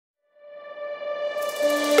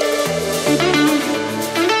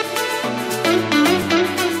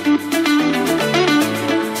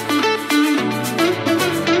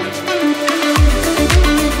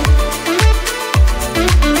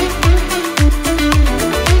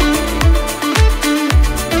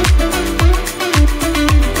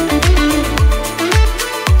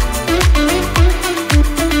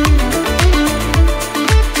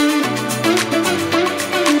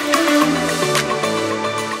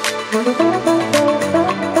To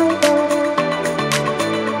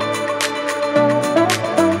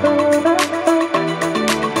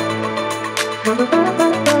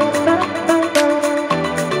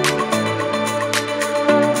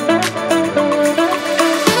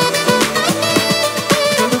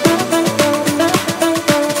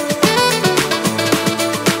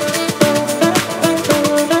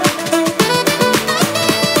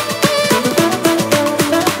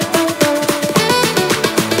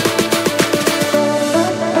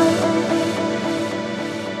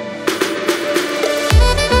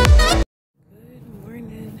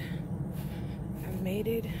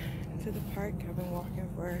the park. I've been walking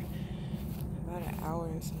for about an hour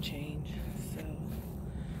and some change, so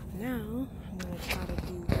now I'm gonna try to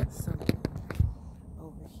do something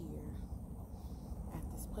over here at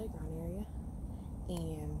this playground area.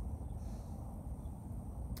 And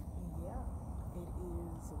yeah, it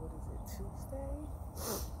is, what is it, Tuesday?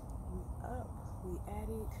 We at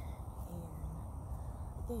it, and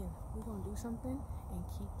again, we're gonna do something and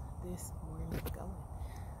keep this morning going.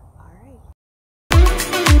 All right.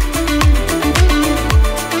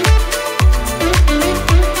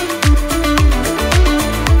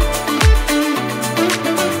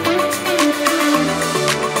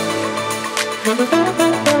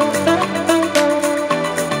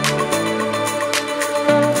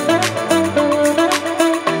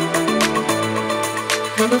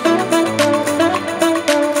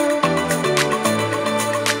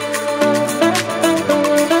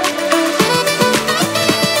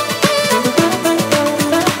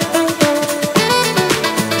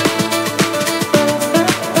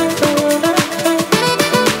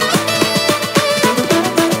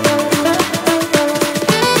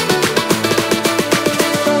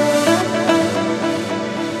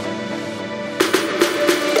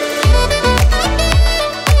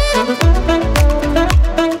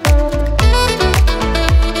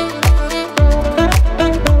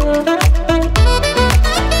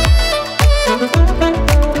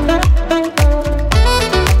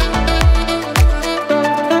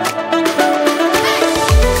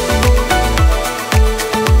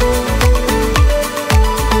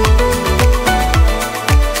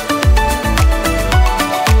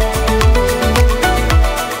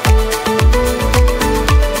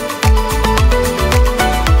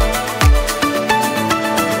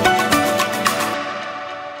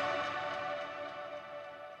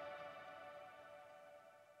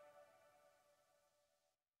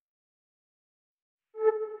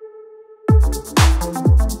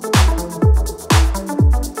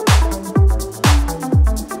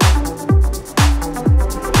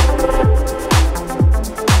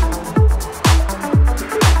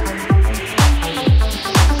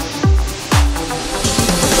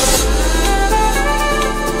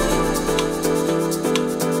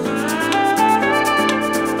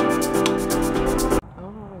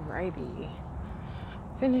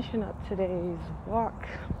 Finishing up today's walk.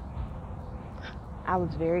 I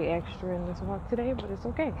was very extra in this walk today, but it's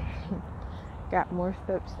okay. Got more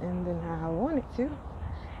steps in than I wanted to,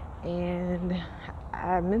 and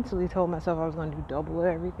I mentally told myself I was going to do double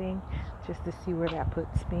everything just to see where that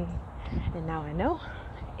puts me, and now I know.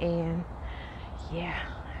 And yeah,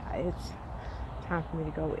 it's time for me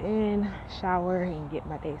to go in, shower, and get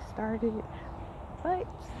my day started. But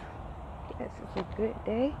yes, it's a good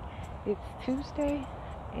day. It's Tuesday,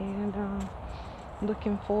 and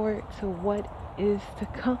looking forward to what is to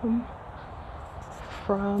come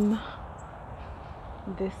from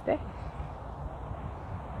this day.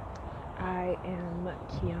 I am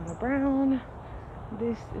Kiana Brown.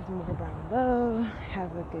 This is More Brown Love.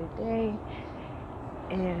 Have a good day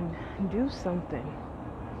and do something,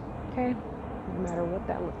 okay? No matter what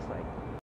that looks like.